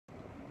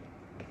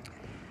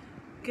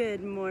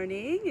Good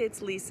morning,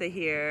 it's Lisa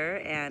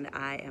here, and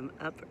I am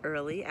up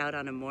early out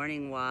on a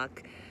morning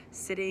walk,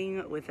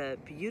 sitting with a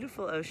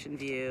beautiful ocean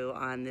view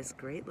on this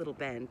great little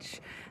bench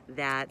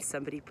that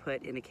somebody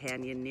put in a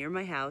canyon near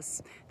my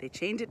house. They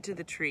chained it to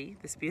the tree,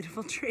 this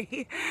beautiful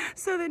tree,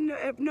 so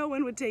that no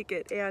one would take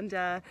it.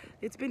 And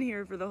it's been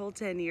here for the whole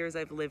 10 years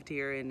I've lived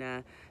here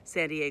in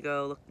San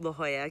Diego, La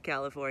Jolla,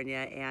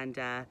 California, and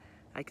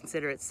I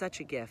consider it such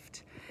a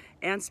gift.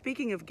 And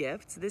speaking of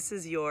gifts, this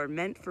is your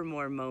Meant for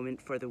More moment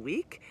for the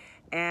week.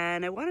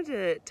 And I wanted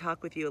to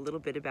talk with you a little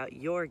bit about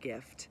your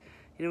gift.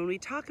 You know, when we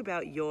talk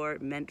about your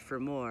Meant for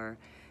More,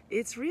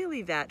 it's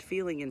really that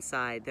feeling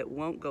inside that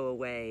won't go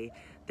away,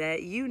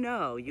 that you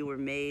know you were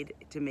made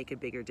to make a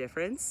bigger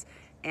difference.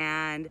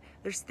 And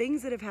there's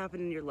things that have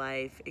happened in your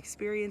life,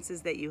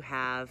 experiences that you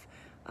have,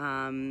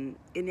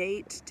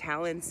 innate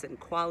talents and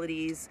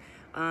qualities,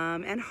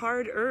 and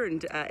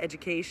hard-earned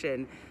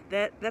education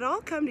that all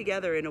come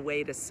together in a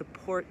way to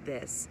support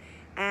this.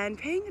 And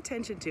paying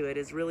attention to it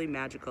is really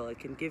magical. It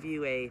can give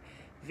you a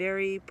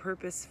very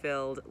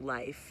purpose-filled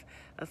life,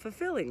 a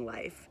fulfilling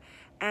life.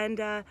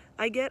 And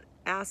I get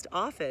asked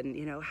often,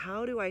 you know,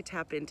 how do I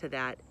tap into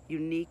that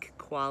unique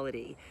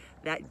quality,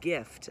 that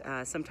gift?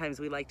 Sometimes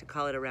we like to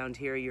call it around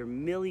here your $1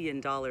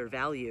 million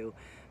value,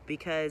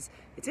 because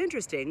it's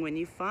interesting when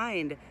you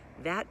find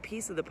that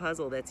piece of the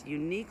puzzle that's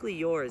uniquely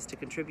yours to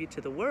contribute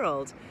to the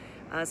world.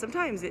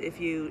 Sometimes if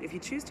you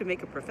choose to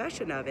make a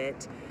profession of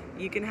it,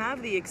 you can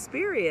have the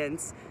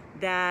experience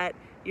that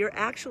you're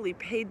actually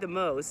paid the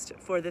most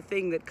for the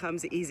thing that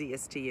comes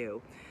easiest to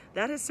you.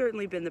 That has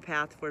certainly been the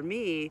path for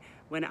me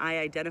when I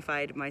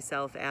identified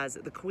myself as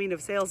the queen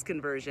of sales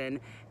conversion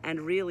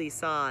and really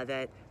saw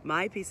that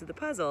my piece of the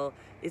puzzle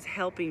is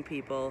helping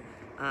people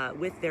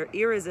with their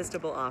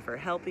irresistible offer,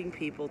 helping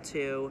people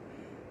to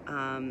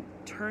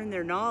turn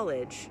their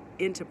knowledge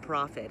into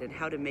profit and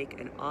how to make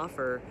an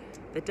offer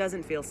that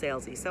doesn't feel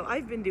salesy. So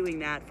I've been doing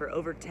that for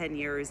over 10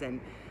 years, and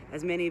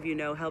as many of you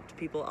know, helped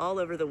people all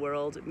over the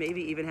world,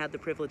 maybe even had the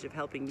privilege of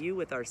helping you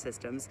with our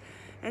systems.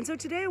 And so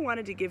today I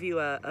wanted to give you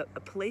a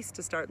place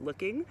to start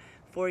looking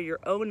for your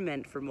own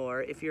Meant for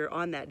More if you're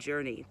on that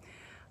journey.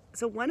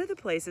 So one of the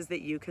places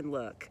that you can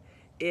look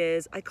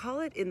is, I call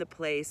it in the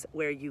place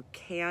where you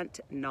can't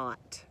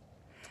not.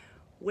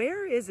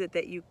 Where is it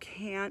that you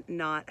can't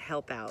not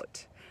help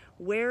out?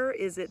 Where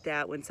is it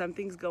that when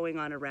something's going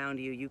on around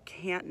you, you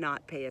can't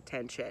not pay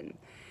attention?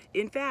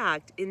 In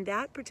fact, in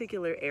that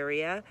particular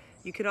area,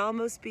 you could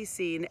almost be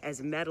seen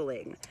as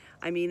meddling.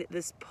 I mean,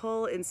 this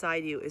pull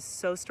inside you is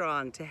so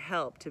strong to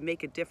help, to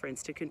make a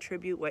difference, to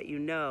contribute what you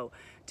know,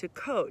 to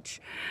coach,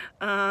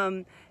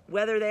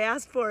 whether they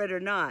ask for it or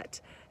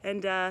not.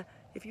 And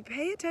if you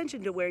pay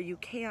attention to where you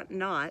can't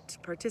not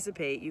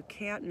participate, you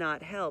can't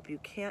not help, you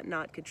can't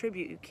not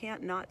contribute, you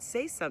can't not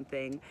say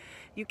something,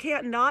 you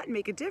can't not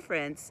make a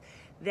difference,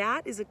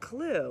 that is a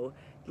clue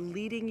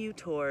leading you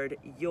toward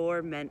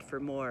your Meant for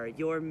More,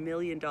 your $1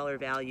 million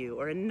value.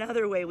 Or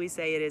another way we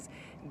say it is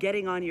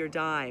getting on your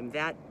dime,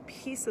 that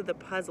piece of the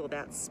puzzle,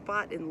 that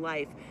spot in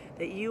life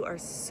that you are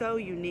so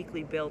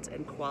uniquely built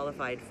and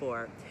qualified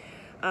for.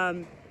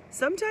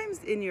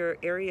 Sometimes in your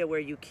area where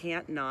you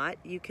can't not,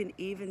 you can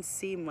even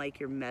seem like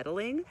you're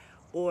meddling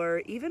or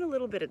even a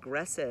little bit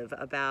aggressive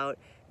about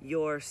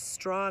your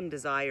strong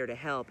desire to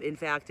help. In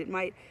fact, it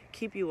might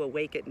keep you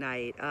awake at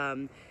night.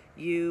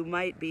 You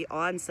might be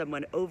on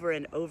someone over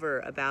and over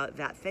about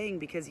that thing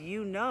because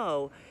you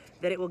know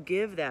that it will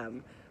give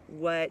them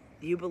what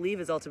you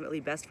believe is ultimately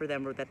best for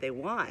them or that they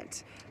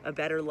want, a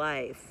better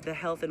life, the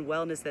health and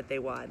wellness that they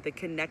want, the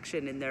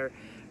connection in their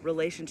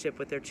relationship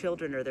with their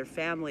children or their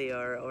family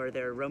or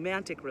their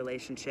romantic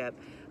relationship,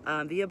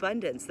 the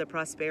abundance, the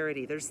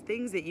prosperity. There's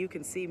things that you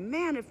can see,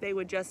 man, if they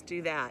would just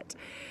do that.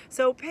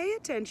 So pay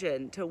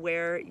attention to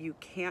where you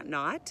can't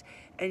not,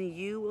 and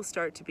you will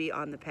start to be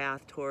on the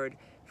path toward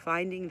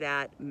finding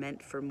that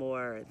Meant for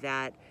More,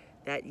 that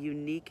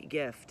unique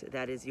gift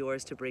that is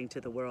yours to bring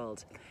to the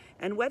world.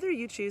 And whether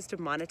you choose to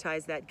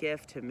monetize that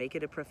gift, to make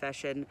it a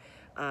profession,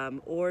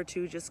 or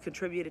to just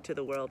contribute it to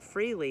the world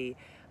freely,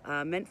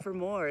 Meant for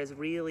More is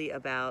really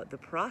about the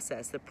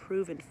process, the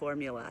proven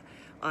formula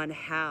on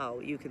how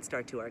you can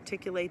start to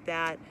articulate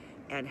that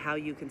and how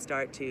you can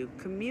start to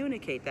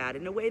communicate that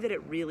in a way that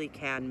it really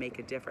can make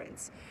a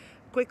difference.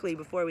 Quickly,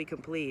 before we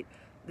complete,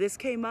 this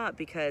came up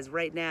because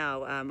right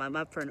now I'm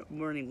up for a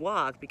morning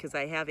walk because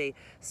I have a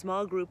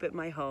small group at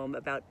my home,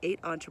 about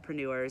 8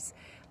 entrepreneurs.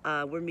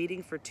 We're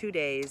meeting for 2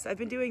 days. I've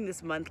been doing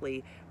this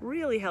monthly,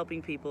 really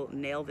helping people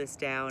nail this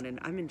down, and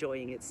I'm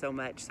enjoying it so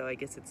much. So I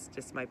guess it's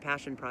just my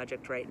passion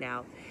project right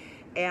now.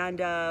 And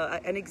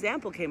an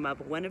example came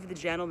up. One of the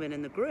gentlemen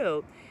in the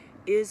group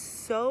is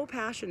so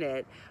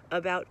passionate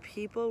about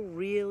people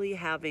really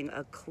having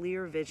a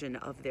clear vision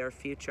of their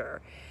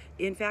future.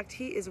 In fact,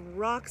 he is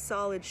rock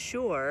solid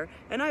sure,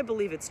 and I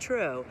believe it's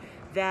true,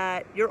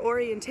 that your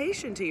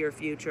orientation to your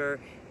future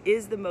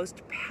is the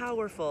most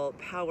powerful,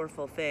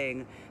 powerful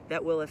thing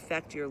that will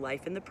affect your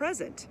life in the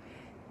present.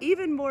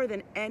 even more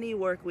than any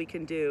work we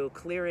can do,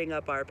 clearing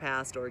up our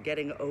past or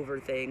getting over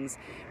things,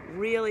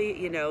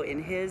 really, you know,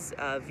 in his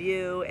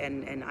view,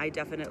 and I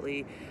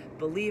definitely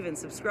believe and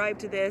subscribe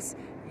to this,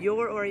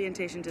 your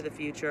orientation to the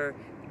future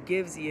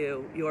gives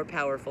you your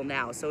powerful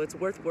now. So it's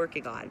worth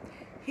working on.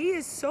 He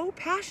is so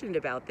passionate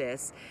about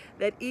this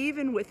that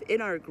even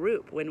within our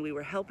group, when we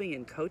were helping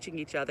and coaching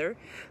each other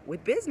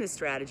with business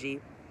strategy,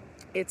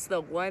 it's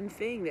the one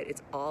thing that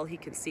it's all he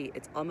can see.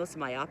 It's almost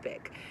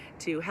myopic.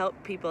 To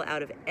help people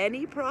out of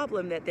any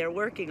problem that they're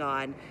working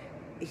on,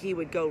 he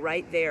would go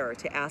right there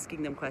to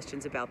asking them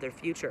questions about their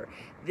future.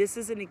 This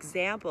is an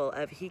example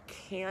of he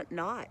can't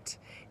not.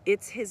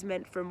 It's his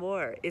meant for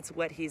more. It's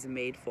what he's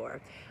made for.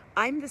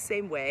 I'm the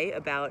same way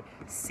about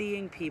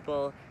seeing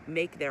people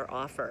make their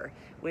offer.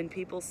 When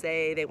people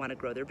say they want to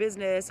grow their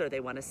business or they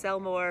want to sell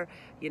more,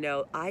 you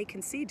know, I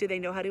can see, do they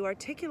know how to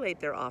articulate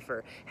their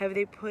offer? Have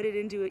they put it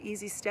into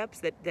easy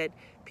steps that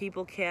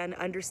people can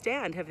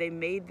understand? Have they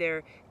made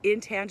their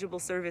intangible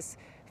service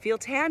feel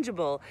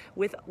tangible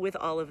with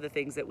all of the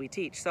things that we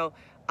teach? So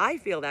I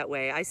feel that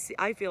way.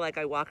 I feel like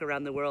I walk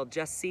around the world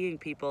just seeing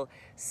people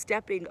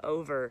stepping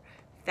over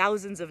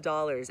thousands of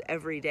dollars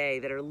every day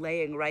that are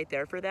laying right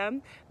there for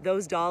them,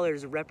 those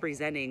dollars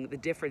representing the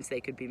difference they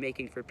could be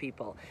making for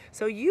people.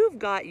 So you've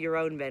got your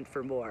own meant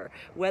for more,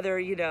 whether,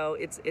 you know,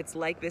 it's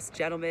like this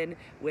gentleman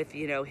with,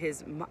 you know,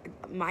 his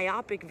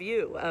myopic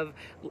view of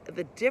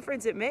the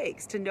difference it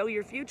makes to know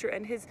your future,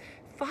 and his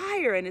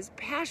fire and his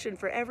passion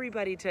for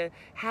everybody to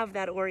have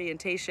that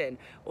orientation.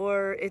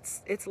 Or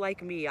it's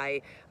like me,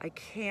 I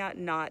can't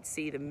not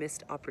see the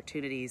missed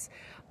opportunities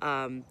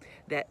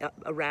that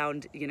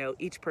around, you know,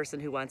 each person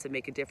who wants to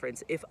make a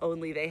difference, if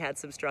only they had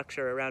some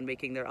structure around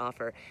making their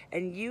offer.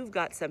 And you've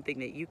got something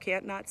that you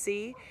can't not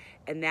see,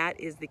 and that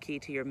is the key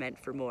to your meant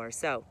for more.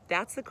 So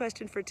that's the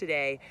question for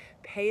today.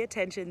 Pay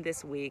attention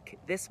this week,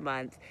 this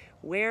month.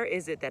 Where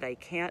is it that I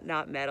can't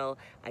not meddle?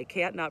 I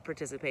can't not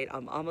participate.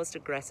 I'm almost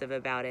aggressive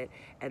about it.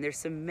 And there's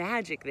some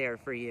magic there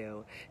for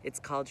you. It's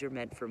called your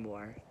meant for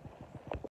more.